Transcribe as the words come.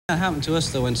That happened to us,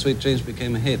 though, when Sweet Dreams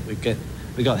became a hit.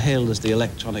 We got hailed as the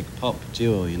electronic pop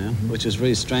duo, you know, which was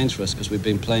really strange for us because we'd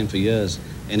been playing for years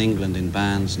in England in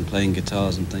bands and playing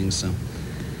guitars and things, so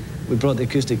we brought the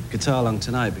acoustic guitar along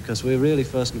tonight because we're really,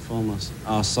 first and foremost,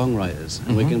 are songwriters,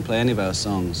 and we can play any of our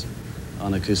songs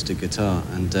on acoustic guitar,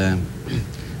 and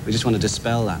we just want to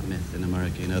dispel that myth in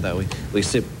America, you know, that we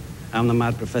sit... I'm the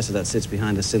mad professor that sits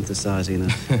behind a synthesizer, you know,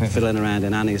 fiddling around,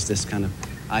 and Annie's this kind of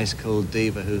ice-cold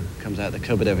diva who comes out the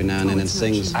cupboard every now and then and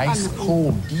sings.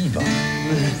 Ice-cold diva.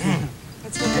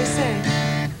 That's what they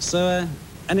say. So,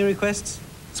 any requests?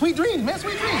 Sweet Dreams, man,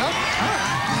 Sweet Dreams, huh?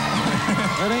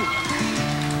 Ready?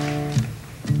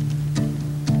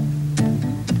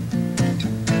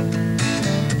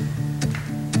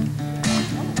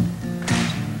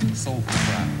 Soulful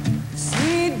crowd.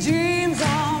 Sweet dreams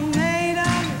are made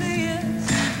of this.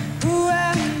 Who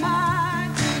am I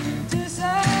to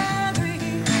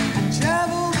disagree? I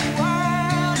travel the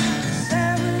world in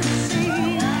 7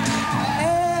 seas.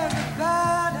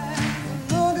 Everybody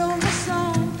looking for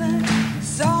something.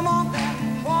 Some of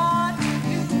them want to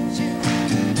use you.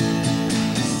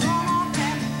 Some of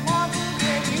them want to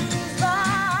get used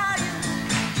by you.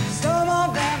 Some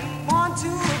of them want to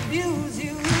abuse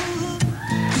you.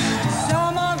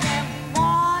 Some of them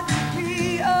want to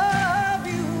be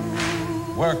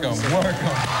abused. Welcome,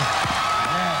 welcome.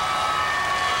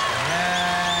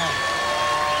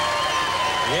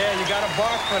 Yeah, you got a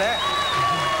bark for that.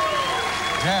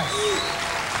 Yes.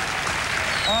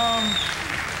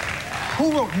 Who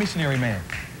wrote Missionary Man?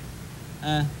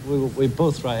 We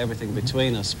both write everything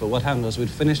between us, but what happened was we'd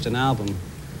finished an album,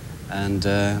 and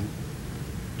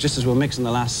just as we were mixing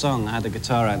the last song, I had the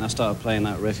guitar out and I started playing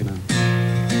that riff, you know.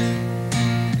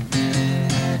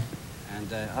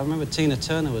 And I remember Tina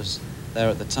Turner was there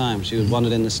at the time. She was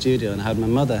wandered in the studio, and I had my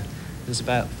mother, who was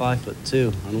about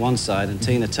 5'2" on one side, and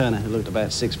Tina Turner, who looked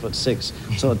about 6'6",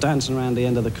 sort of dancing around the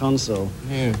end of the console.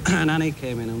 Yeah. And Annie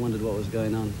came in and wondered what was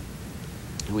going on.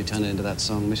 And we turned it into that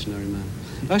song, Missionary Man.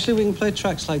 Actually, we can play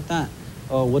tracks like that,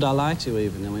 or Would I Lie to You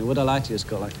even. I mean, Would I Lie to You has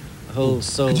got like a whole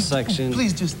soul section.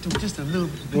 Please just do just a little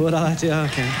bit. Would I Lie to You?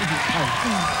 Okay.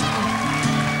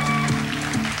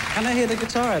 Can I hear the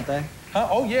guitar out there? Huh?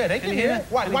 Oh, yeah, they can hear it.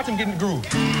 Watch them get in the groove.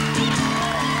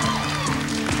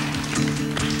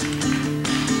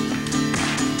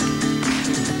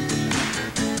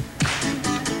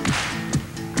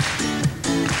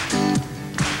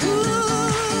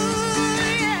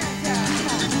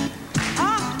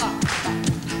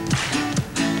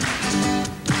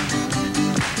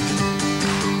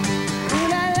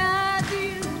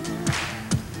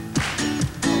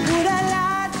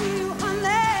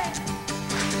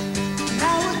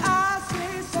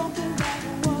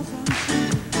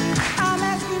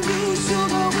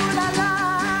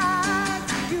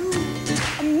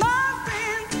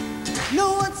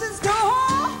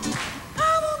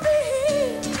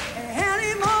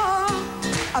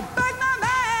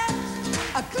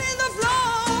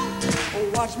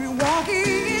 Watch me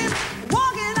walking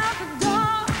out the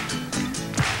door.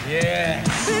 Yeah.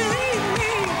 Believe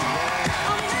me,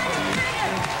 I'm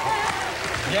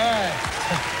Yes.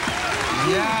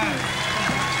 Yes.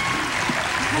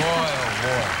 Boy, oh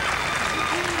boy.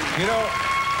 You know,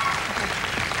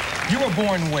 you were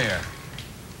born where?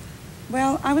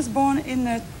 Well, I was born in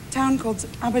a town called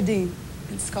Aberdeen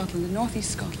in Scotland, in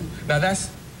northeast Scotland. Now that's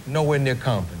nowhere near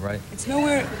Compton, right? It's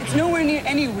nowhere near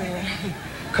anywhere.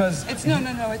 Cause it's no,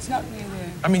 it's not near there.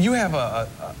 I mean, you have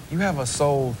a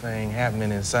soul thing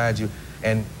happening inside you,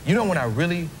 and you know when I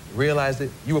really realized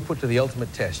it, you were put to the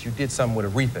ultimate test. You did something with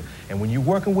Aretha, and when you're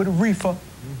working with Aretha,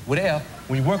 with F,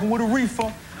 when you're working with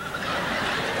Aretha,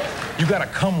 you gotta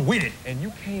come with it, and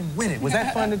you came with it. Was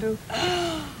that fun to do?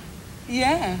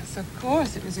 Yes, of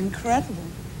course. It was incredible.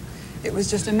 It was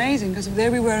just amazing because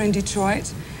there we were in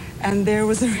Detroit, and there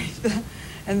was Aretha,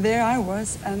 and there I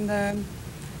was,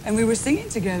 and we were singing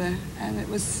together, and it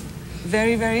was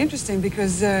very, very interesting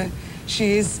because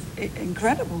she is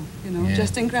incredible, you know,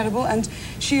 just incredible. And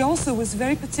she also was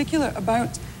very particular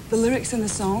about the lyrics in the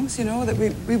songs, you know, that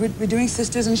we were doing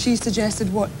Sisters, and she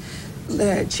suggested what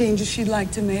changes she'd like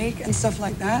to make and stuff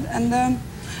like that. And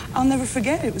I'll never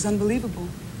forget it. It was unbelievable.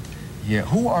 Yeah.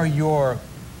 Who are your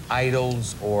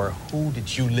idols, or who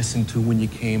did you listen to when you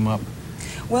came up?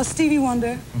 Well, Stevie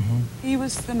Wonder, he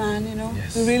was the man, you know,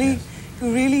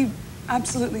 who really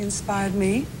absolutely inspired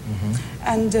me.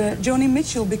 And Joni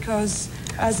Mitchell, because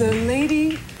as a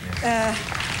lady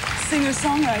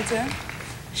singer-songwriter,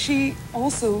 she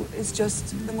also is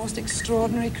just the most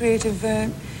extraordinary creative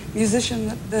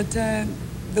musician that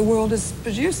the world has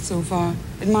produced so far,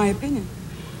 in my opinion.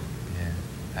 Yeah,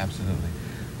 absolutely.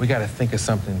 We got to think of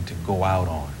something to go out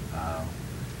on.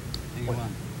 What?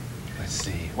 Let's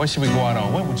see. What should we go out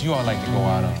on? What would you all like to go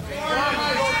out on?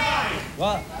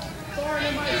 What?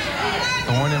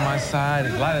 Thorn in my side.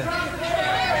 There's a lot of...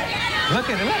 Look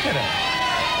at it, look at it.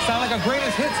 Sound like a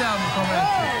greatest hits album coming at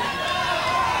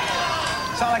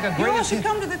you. Sound like a You all greatest should hits...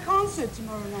 come to the concert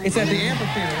tomorrow night. It's at the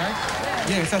amphitheater, right?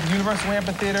 Yeah, it's at the Universal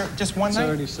Amphitheater. Just one It's night?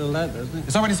 already sold out, isn't it?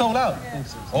 It's already sold out? I think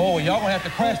so. Oh, y'all gonna have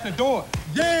to crash the door.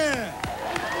 Yeah!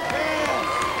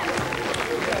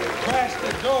 Crash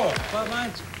the door. Well,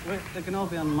 mate, they can all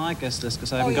be on my guest list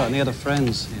because I haven't got any other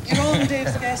friends. You're all on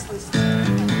Dave's guest list.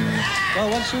 Well,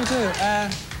 what should we do?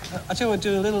 I tell you what,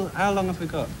 do a little... How long have we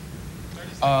got?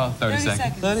 30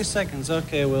 seconds. 30 seconds,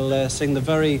 okay. We'll sing the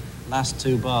very last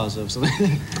 2 bars of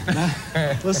something.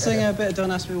 We'll sing a bit of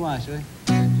Don't Ask Me Why, shall we?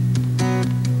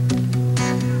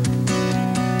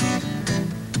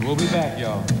 We'll be back,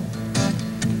 y'all.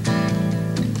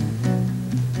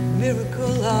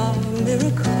 Miracle of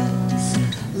miracles,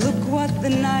 look what the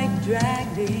night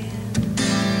dragged in.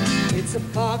 It's a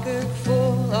pocket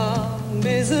full of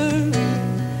misery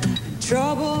and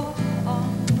trouble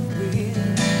on the wind.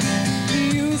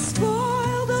 You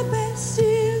spoiled the best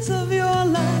years of your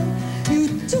life.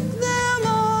 You took them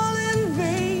all in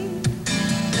vain.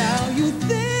 Now you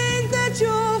think that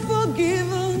you're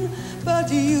forgiven, but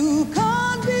you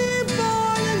can't be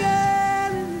born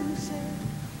again. And you say,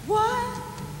 why?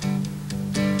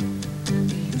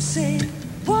 You say,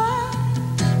 why?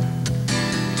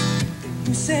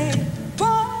 You say,